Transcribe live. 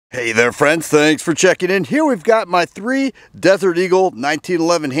Hey there friends, thanks for checking in. Here we've got my 3 Desert Eagle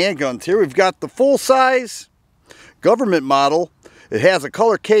 1911 handguns. Here we've got the full-size government model. It has a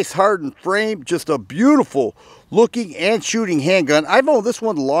color case hardened frame, just a beautiful looking and shooting handgun. I've owned this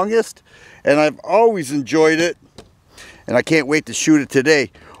one the longest and I've always enjoyed it, and I can't wait to shoot it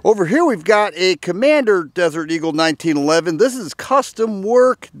today. Over here we've got a Commander Desert Eagle 1911. This is custom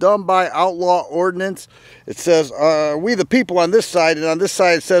work done by Outlaw Ordnance. It says, we the people on this side, and on this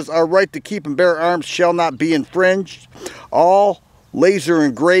side it says, our right to keep and bear arms shall not be infringed. All laser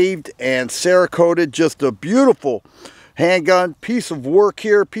engraved and Cerakoted. Just a beautiful handgun, piece of work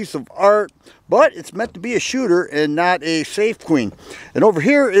here, piece of art, but it's meant to be a shooter and not a safe queen. And over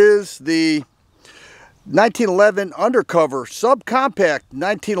here is the 1911 undercover subcompact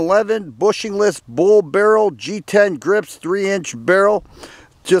 1911 bushingless bull barrel G10 grips 3-inch barrel.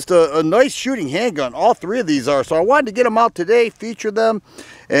 Just a nice shooting handgun. All 3 of these are. So I wanted to get them out today, feature them,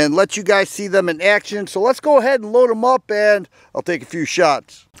 and let you guys see them in action. So let's go ahead and load them up and I'll take a few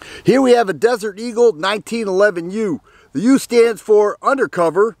shots. Here we have a Desert Eagle 1911U. The U stands for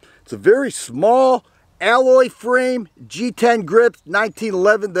undercover. It's a very small alloy frame G10 grips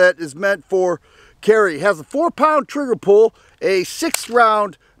 1911 that is meant for carry. It has a 4-pound trigger pull, a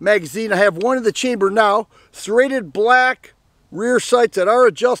 6-round magazine. I have one in the chamber now. Serrated black rear sights that are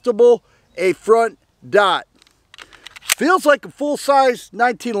adjustable, a front dot. Feels like a full-size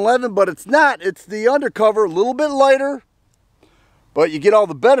 1911, but it's not. It's the undercover, a little bit lighter, but you get all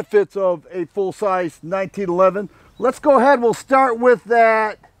the benefits of a full-size 1911. Let's go ahead. We'll start with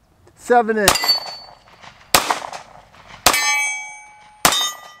that 7-inch.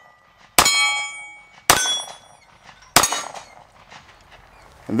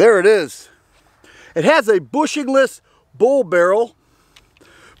 And there it is. It has a bushingless bull barrel,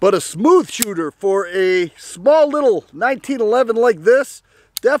 but a smooth shooter for a small little 1911 like this.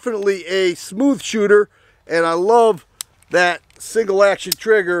 Definitely a smooth shooter, and I love that single action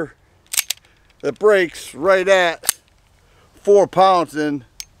trigger that breaks right at 4 pounds, and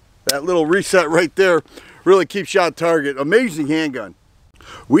that little reset right there really keeps you on target. Amazing handgun.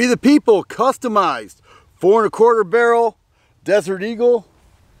 We the People customized 4 1/4 barrel Desert Eagle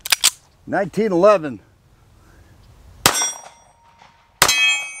 1911.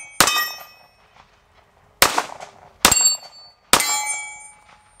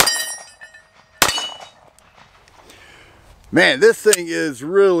 Man, this thing is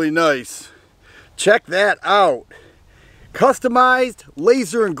really nice. Check that out. Customized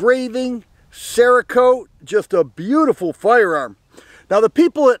laser engraving, Cerakote, just a beautiful firearm. Now the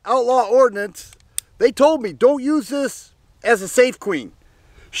people at Outlaw Ordnance, they told me don't use this as a safe queen.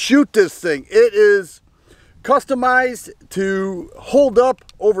 Shoot this thing. It is customized to hold up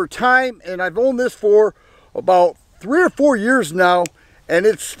over time, and I've owned this for about 3 or 4 years now, and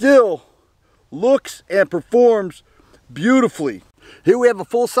it still looks and performs beautifully. Here we have a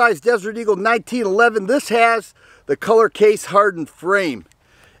full-size Desert Eagle 1911. This has the color case hardened frame.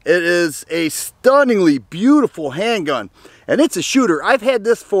 It is a stunningly beautiful handgun, and it's a shooter. I've had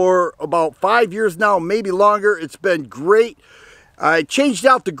this for about 5 years now, maybe longer. It's been great. I changed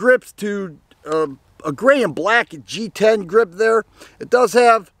out the grips to a gray and black G10 grip there. It does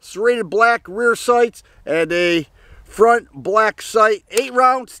have serrated black rear sights and a front black sight,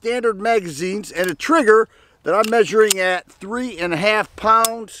 8-round standard magazines, and a trigger that I'm measuring at 3.5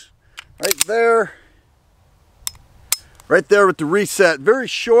 pounds. Right there with the reset. Very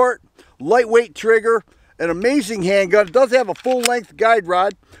short, lightweight trigger, an amazing handgun. It does have a full-length guide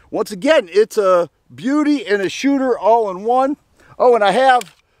rod. Once again, it's a beauty and a shooter all in one. Oh, and I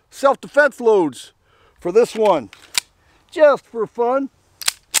have self-defense loads for this one, just for fun.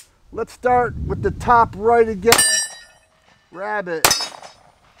 Let's start with the top right again. Rabbit.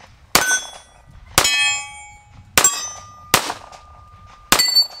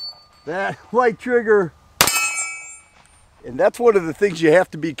 That light trigger, and that's one of the things you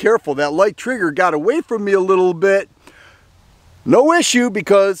have to be careful. That light trigger got away from me a little bit. No issue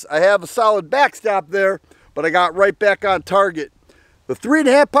because I have a solid backstop there, but I got right back on target. The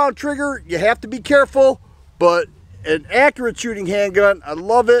 3.5 pound trigger, you have to be careful, but an accurate shooting handgun, I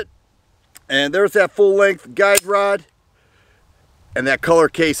love it. And there's that full length guide rod, and that color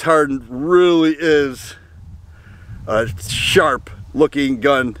case hardened really is a sharp looking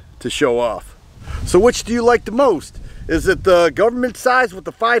gun to show off. So which do you like the most? Is it the government size with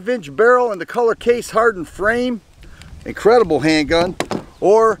the 5-inch barrel and the color case hardened frame? Incredible handgun.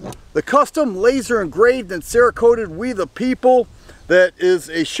 Or the custom laser engraved and Cerakoted We the People that is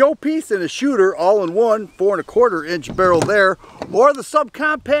a showpiece and a shooter all in one, 4 1/4 inch barrel there, or the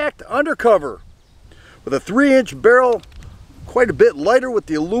subcompact undercover with a 3-inch barrel, quite a bit lighter with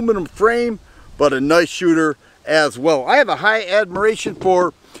the aluminum frame, but a nice shooter as well. I have a high admiration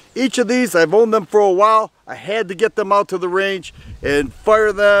for each of these. I've owned them for a while. I had to get them out to the range and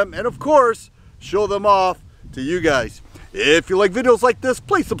fire them, and of course show them off to you guys. If you like videos like this,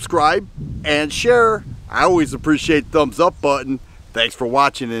 please subscribe and share. I always appreciate the thumbs up button. Thanks for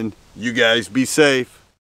watching, and you guys be safe.